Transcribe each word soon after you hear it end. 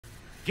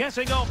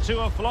Getting off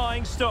to a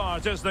flying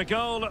start is the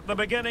goal at the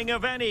beginning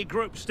of any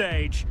group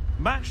stage.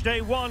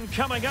 Matchday 1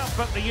 coming up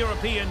at the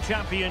European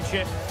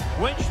Championship.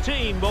 Which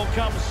team will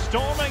come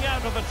storming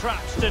out of the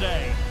traps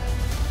today?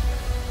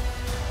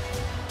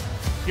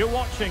 You're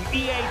watching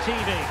EA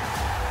TV.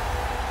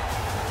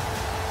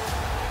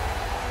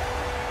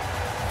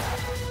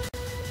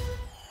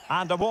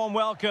 And a warm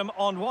welcome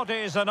on what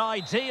is an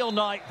ideal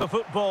night for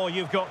football,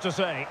 you've got to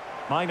say.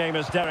 My name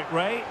is Derek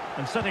Ray,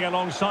 and sitting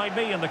alongside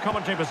me in the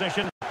commentary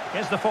position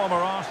is the former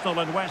Arsenal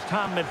and West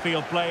Ham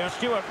midfield player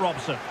Stuart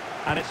Robson.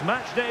 And it's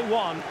Matchday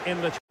 1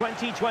 in the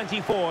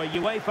 2024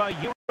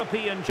 UEFA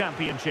European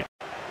Championship.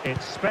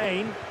 It's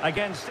Spain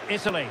against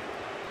Italy.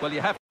 Well,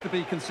 you have to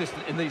be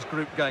consistent in these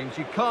group games.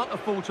 You can't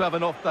afford to have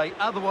an off day,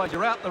 otherwise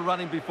you're out the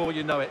running before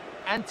you know it.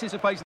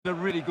 Anticipating a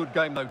really good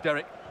game though,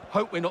 Derek.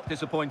 Hope we're not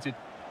disappointed.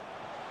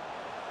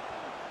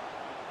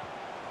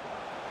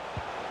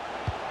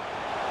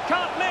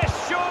 Can't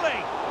miss,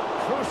 surely!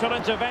 Crucial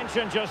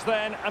intervention just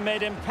then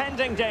amid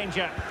impending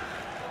danger.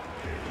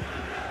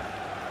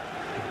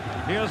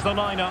 Here's the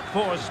lineup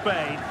for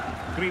Spain.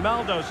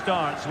 Grimaldo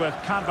starts with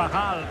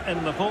Carvajal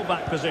in the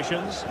fullback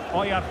positions.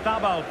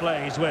 Oyarzabal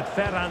plays with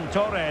Ferran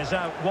Torres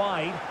out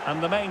wide.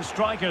 And the main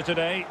striker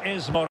today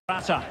is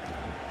Morata.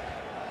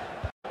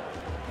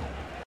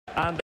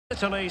 And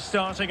Italy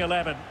starting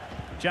 11.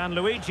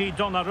 Gianluigi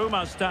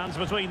Donnarumma stands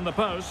between the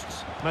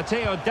posts.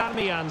 Matteo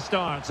Darmian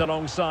starts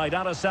alongside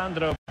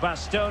Alessandro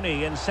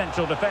Bastoni in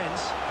central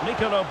defence.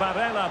 Nicolo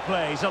Barella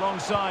plays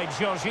alongside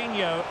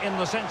Jorginho in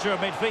the centre of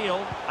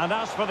midfield. And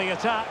as for the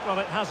attack, well,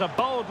 it has a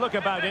bold look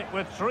about it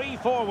with 3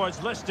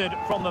 forwards listed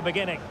from the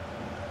beginning.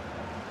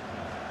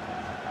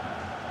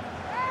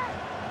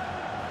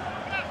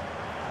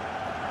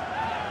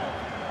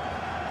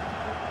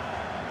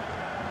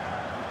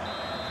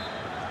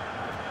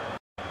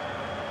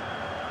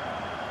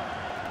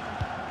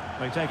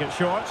 They take it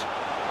short.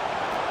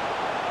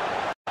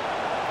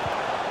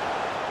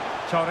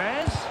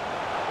 Torres.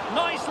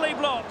 Nicely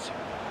blocked.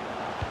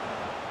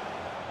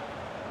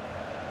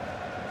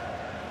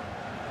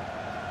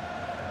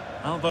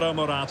 Alvaro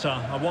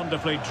Morata, a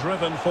wonderfully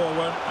driven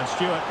forward. And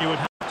Stuart, you would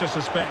have to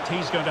suspect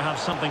he's going to have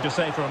something to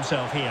say for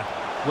himself here.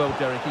 Well,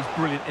 Derek, he's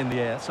brilliant in the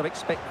air, so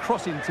expect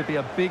crossing to be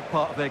a big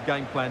part of their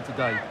game plan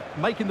today.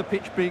 Making the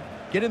pitch big,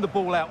 getting the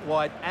ball out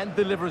wide, and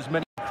deliver as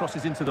many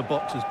crosses into the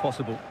box as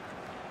possible.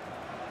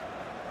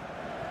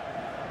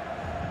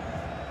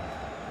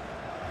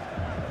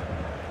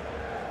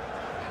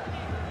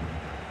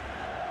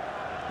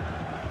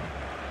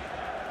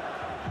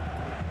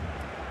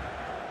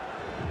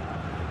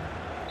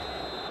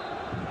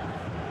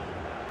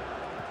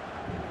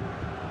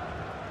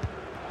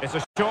 It's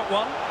a short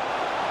one.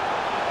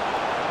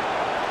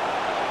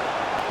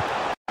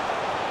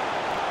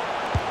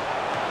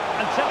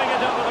 And tipping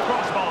it over the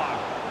crossbar.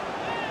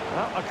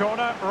 Well, a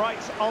corner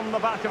right on the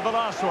back of the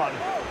last one.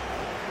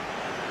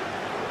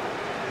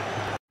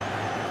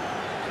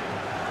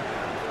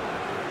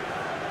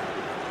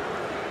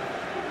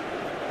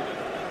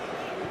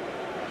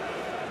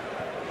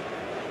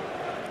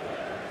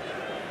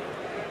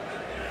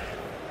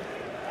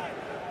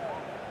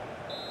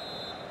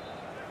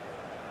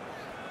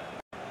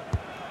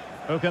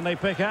 Who can they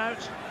pick out?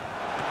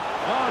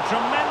 Oh,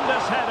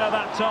 tremendous header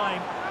that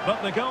time,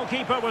 but the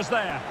goalkeeper was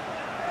there.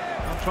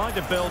 I'm trying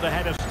to build a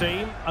head of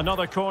steam.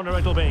 Another corner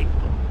it'll be.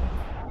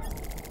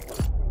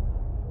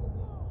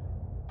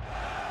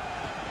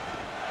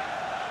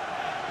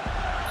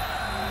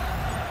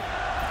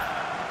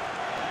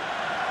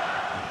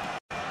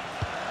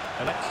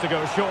 Elects to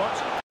go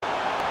short.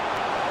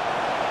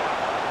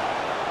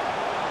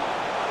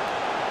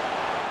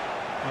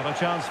 Well, a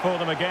chance for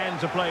them again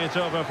to play it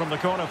over from the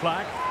corner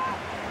flag.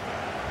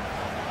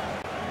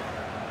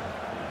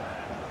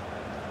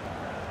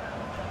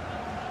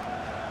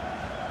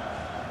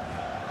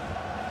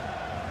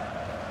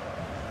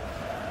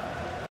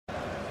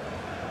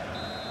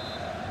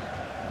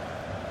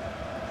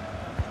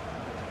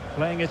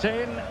 Playing it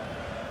in.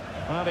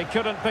 Well, he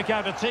couldn't pick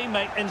out a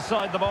teammate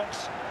inside the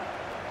box.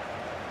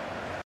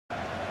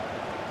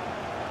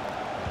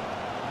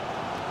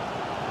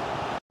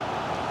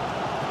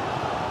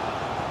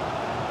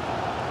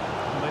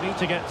 Well, they need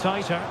to get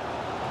tighter.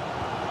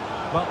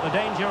 But the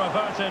danger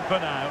averted for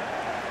now.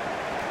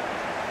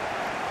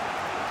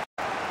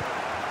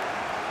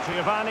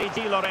 Giovanni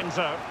Di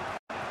Lorenzo.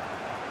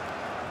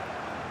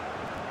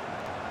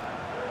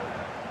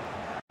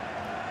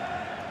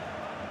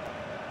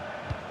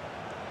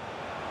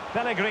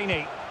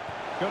 Pellegrini.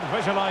 Good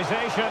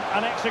visualisation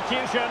and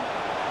execution.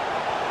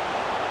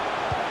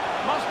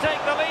 Must take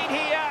the lead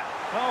here.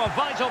 Oh, a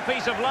vital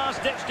piece of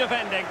last-ditch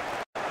defending.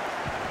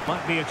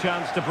 Might be a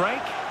chance to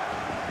break.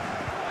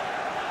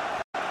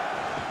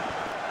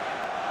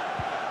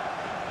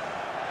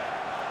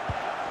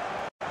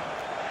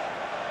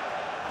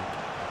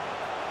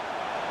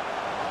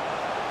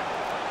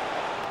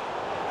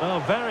 Oh,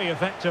 very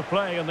effective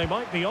play, and they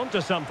might be onto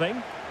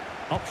something.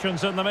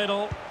 Options in the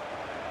middle.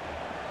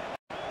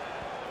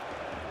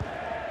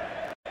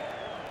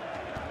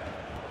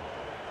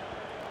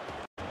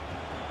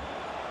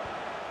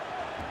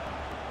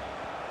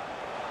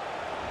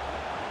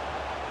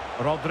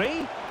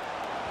 Rodri.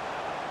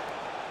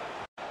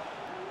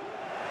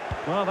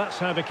 Well, that's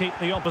how to keep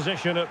the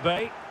opposition at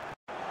bay.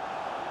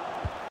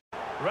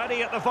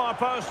 Ready at the far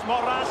post,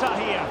 Morata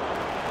here.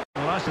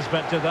 Well, I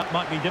suspected that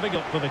might be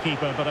difficult for the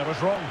keeper, but I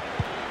was wrong.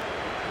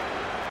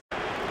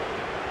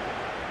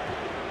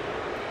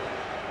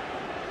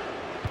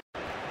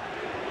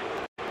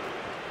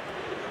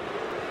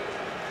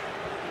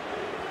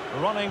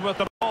 Running with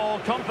the ball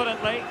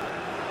confidently.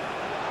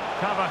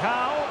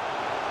 Carvajal.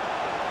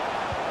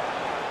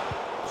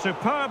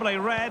 Superbly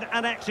read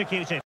and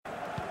executed.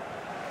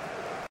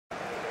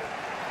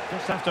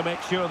 Just have to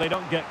make sure they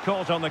don't get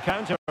caught on the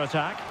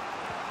counter-attack.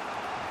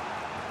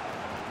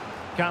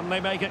 Can they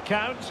make it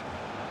count?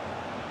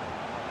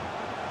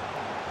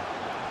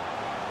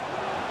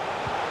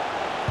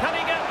 Can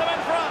he get them in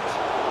front?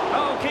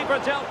 Oh, keeper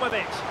dealt with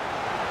it.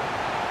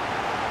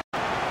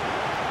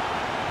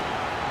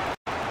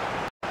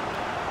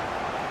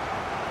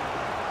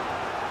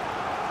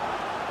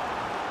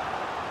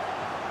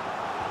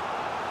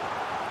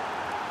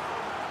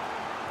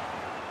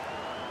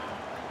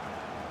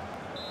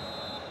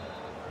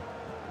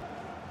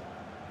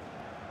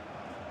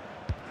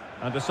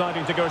 And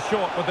deciding to go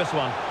short with this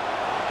one.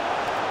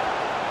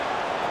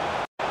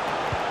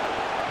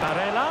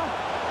 Barella.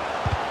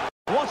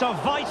 What a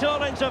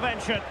vital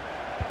intervention.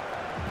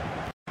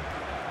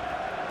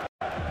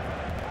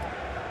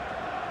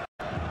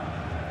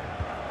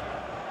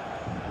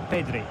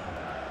 Pedri.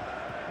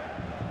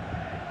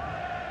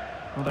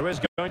 Well, there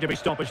is going to be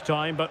stoppage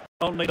time, but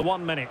only the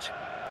 1 minute.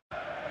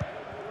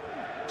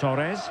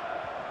 Torres.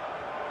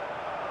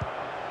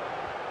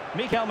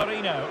 Mikel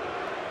Merino.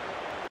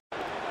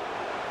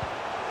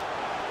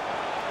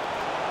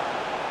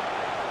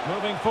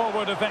 Moving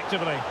forward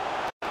effectively.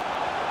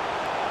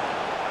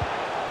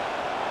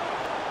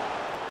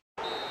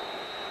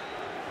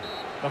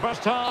 The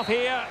first half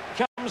here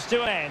comes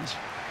to an end.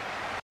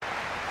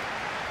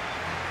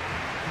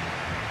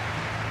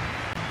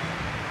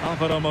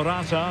 Alvaro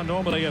Morata,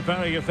 normally a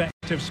very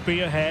effective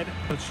spearhead,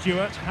 but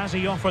Stuart, has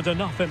he offered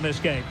enough in this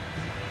game?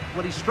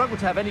 Well, he's struggled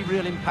to have any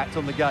real impact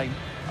on the game.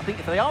 I think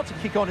if they are to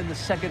kick on in the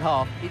second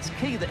half, it's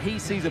key that he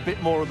sees a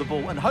bit more of the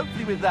ball, and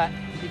hopefully with that,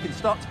 he can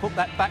start to put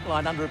that back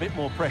line under a bit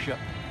more pressure.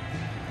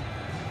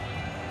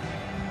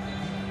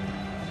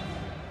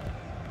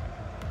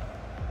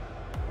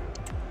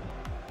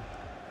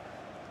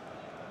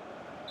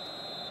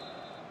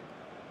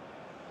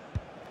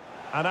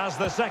 And as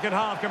the second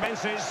half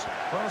commences,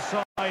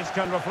 both sides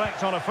can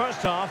reflect on a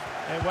first half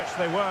in which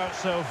they were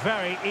so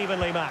very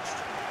evenly matched.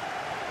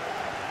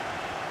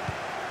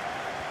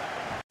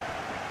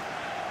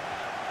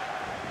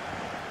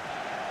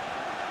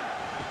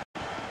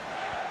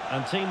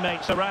 And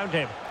teammates around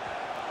him.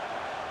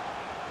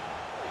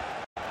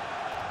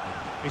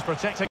 He's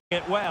protecting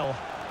it well.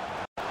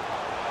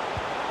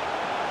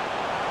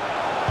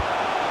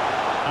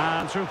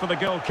 And through for the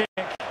goal kick.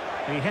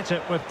 He hit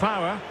it with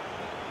power.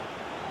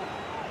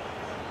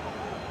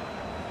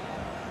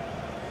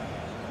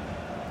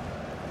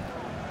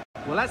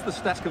 Well, as the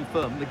stats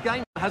confirm, the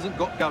game hasn't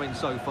got going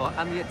so far,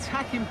 and the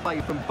attacking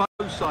play from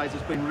both sides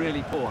has been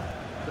really poor.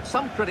 But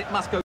some credit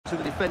must go to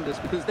the defenders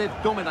because they've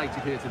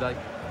dominated here today.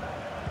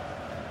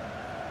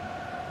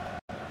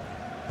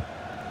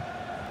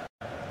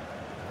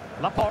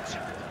 Laporte.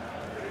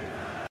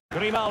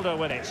 Grimaldo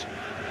with it.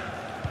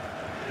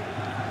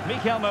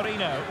 Mikel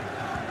Merino.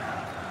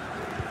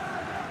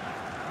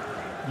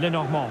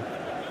 Lenormand.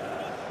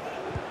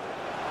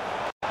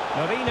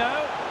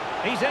 Merino.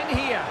 He's in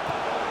here.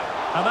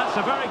 And that's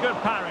a very good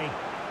parry.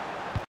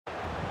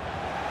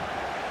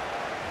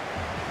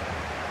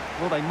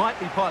 Well, they might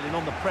be piling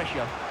on the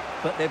pressure,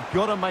 but they've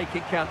got to make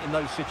it count in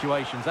those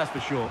situations, that's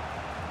for sure.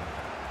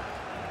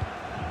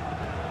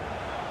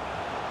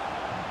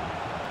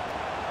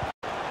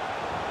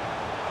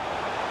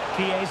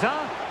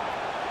 Chiesa.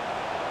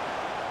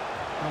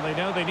 Well, they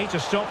know they need to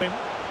stop him.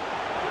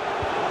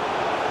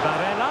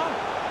 Barella.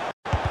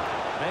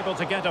 Able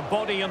to get a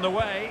body in the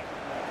way.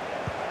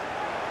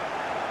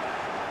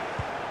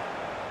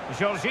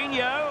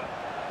 Jorginho.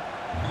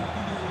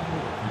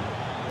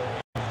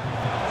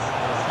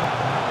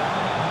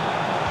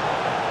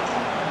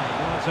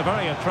 Well, it's a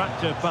very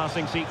attractive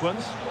passing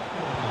sequence.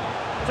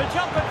 To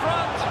jump in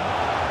front.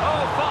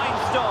 Oh, fine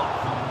stop.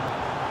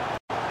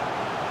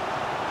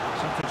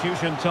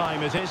 Substitution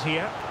time it is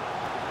here.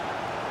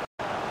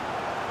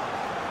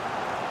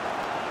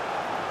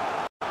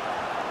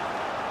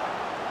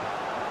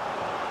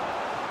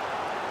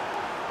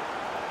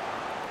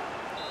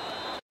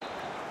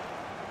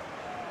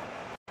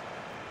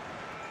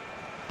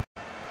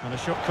 And a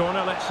short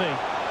corner, let's see.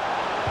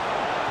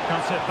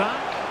 Cuts it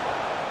back.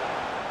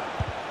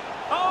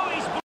 Oh,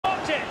 he's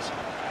blocked it!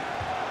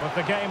 With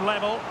the game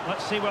level,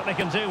 let's see what they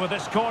can do with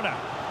this corner.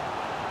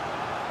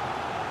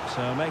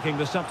 So making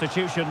the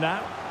substitution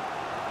now.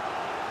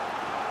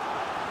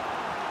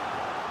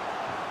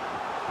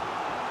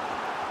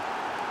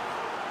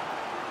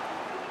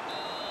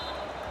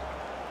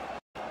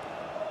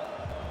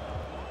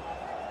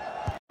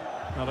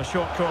 Another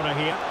short corner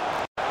here.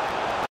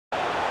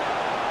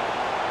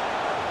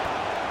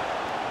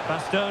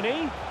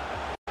 Bastoni.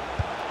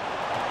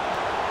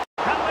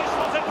 Can they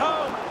slot it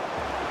home?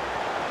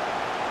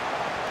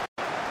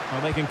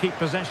 Well, they can keep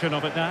possession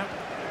of it now.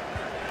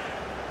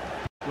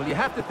 Well, you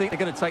have to think they're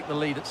going to take the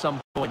lead at some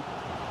point,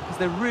 because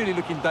they're really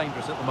looking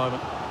dangerous at the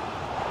moment.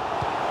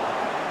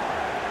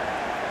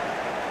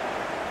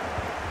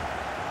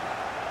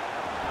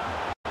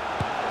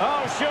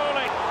 Oh,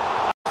 surely.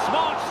 A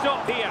smart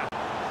stop here.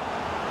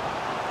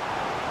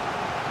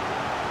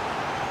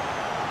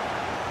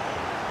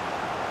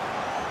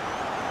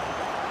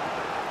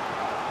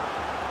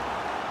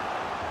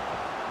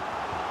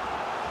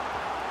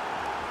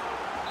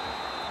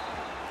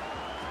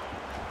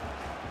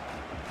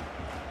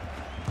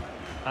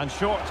 And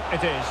short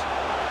it is.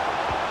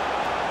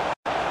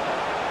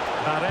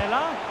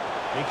 Barella.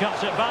 He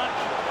cuts it back.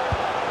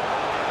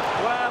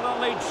 Well,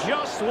 only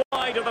just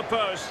wide of the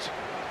post.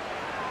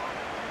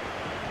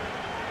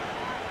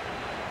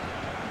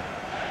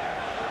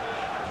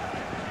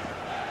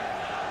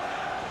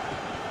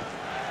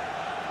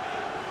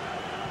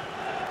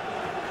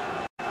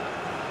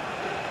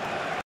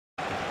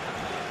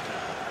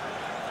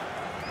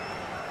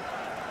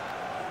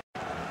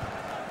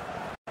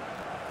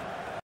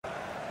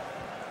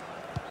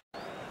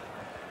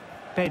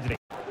 Pedri.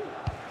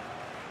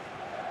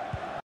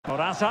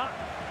 Morata.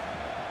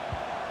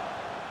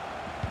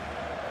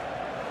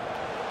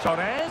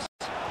 Torres.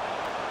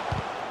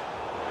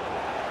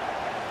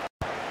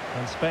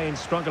 And Spain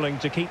struggling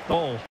to keep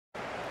ball.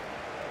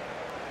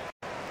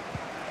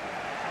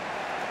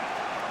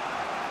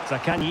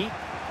 Zaccagni.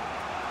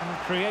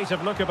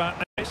 Creative look about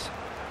this.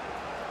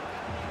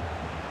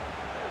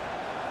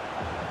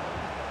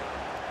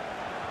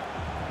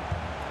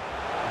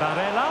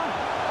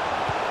 Barella.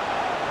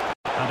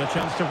 And a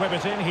chance to whip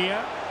it in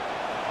here.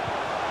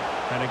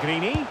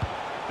 Pellegrini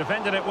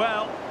defended it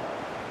well.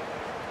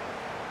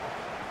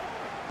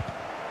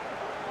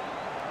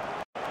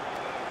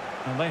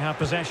 And they have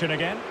possession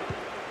again.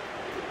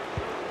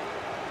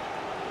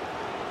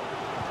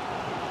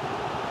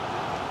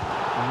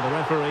 And the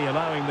referee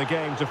allowing the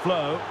game to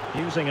flow,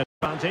 using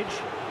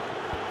advantage.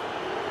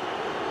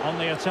 On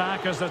the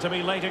attack as there to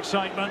be late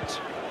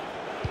excitement.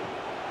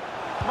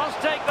 Must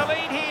take the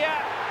lead here.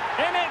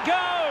 In it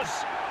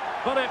goes!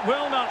 But it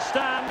will not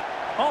stand.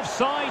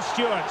 Offside,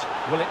 Stuart.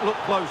 Well, it looked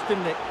close,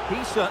 didn't it?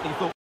 He certainly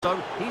thought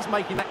so. He's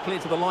making that clear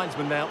to the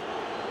linesman now.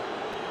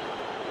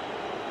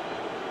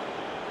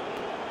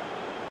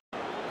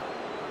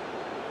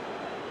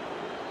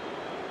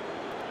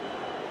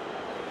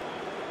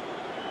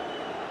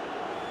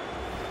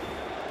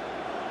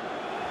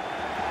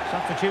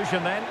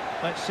 Substitution then.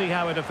 Let's see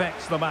how it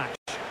affects the match.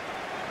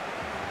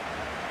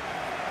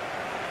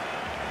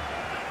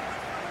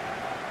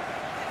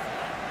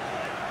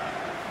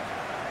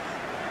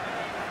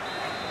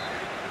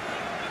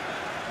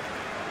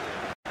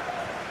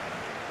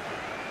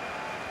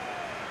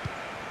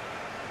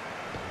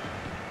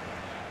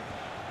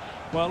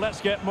 Well,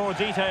 let's get more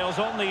details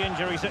on the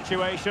injury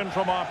situation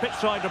from our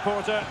pitchside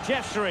reporter,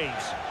 Jeff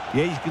Shreves.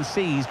 Yeah, you can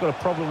see he's got a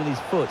problem with his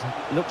foot.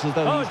 It looks as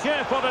though Oh,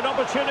 Jeff, what an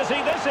opportunity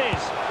this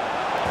is.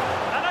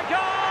 And a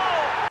goal!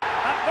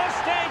 At this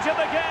stage of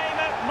the game,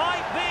 it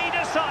might be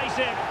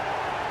decisive.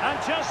 And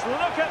just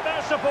look at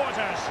their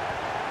supporters.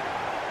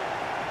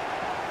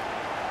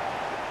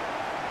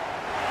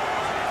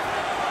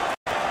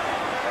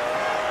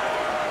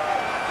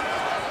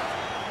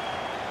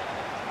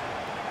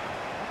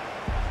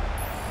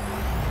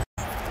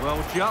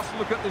 Well, just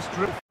look at this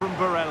dribble from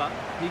Barella.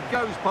 He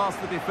goes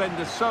past the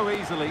defender so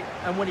easily,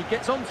 and when he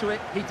gets onto it,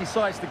 he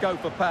decides to go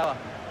for power.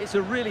 It's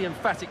a really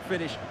emphatic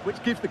finish,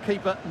 which gives the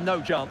keeper no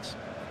chance.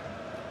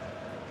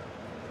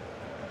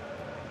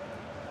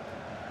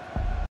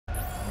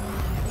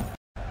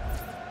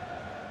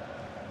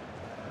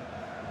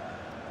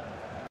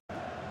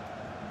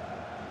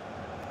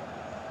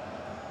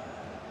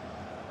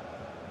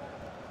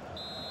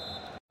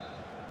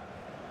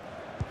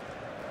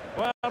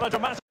 Well, a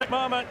dramatic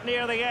moment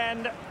near the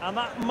end, and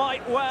that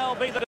might well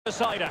be the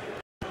decider.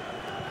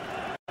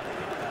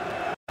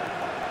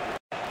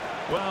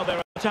 Well,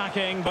 they're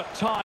attacking, but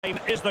time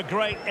is the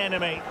great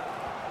enemy.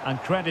 And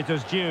credit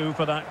is due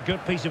for that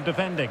good piece of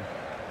defending.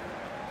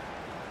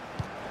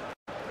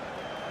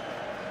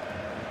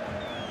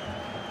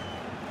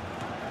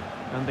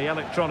 And the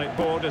electronic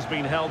board has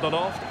been held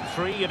aloft.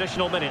 3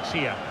 additional minutes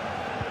here.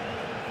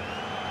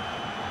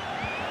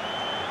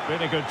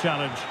 Really good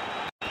challenge.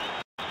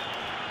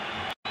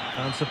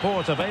 And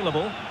support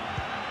available.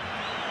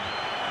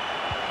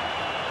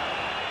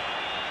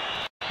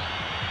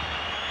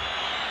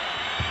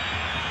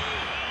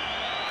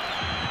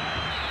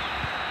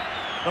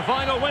 The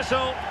final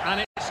whistle,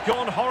 and it's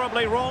gone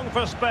horribly wrong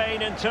for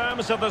Spain in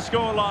terms of the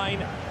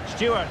scoreline.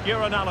 Stuart,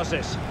 your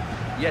analysis.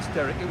 Yes,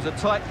 Derek, it was a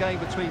tight game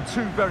between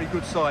two very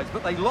good sides,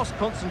 but they lost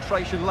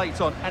concentration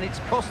late on, and it's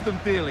cost them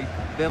dearly.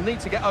 They'll need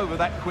to get over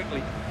that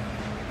quickly.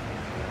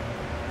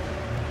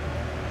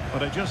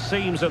 But it just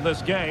seems in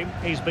this game,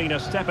 he's been a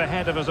step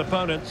ahead of his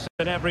opponents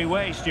in every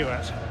way,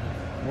 Stuart.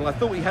 Well, I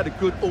thought he had a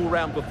good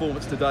all-round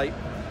performance today.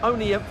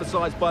 only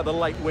emphasised by the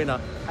late winner.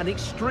 An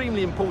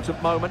extremely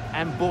important moment,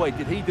 and boy,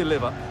 did he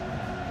deliver.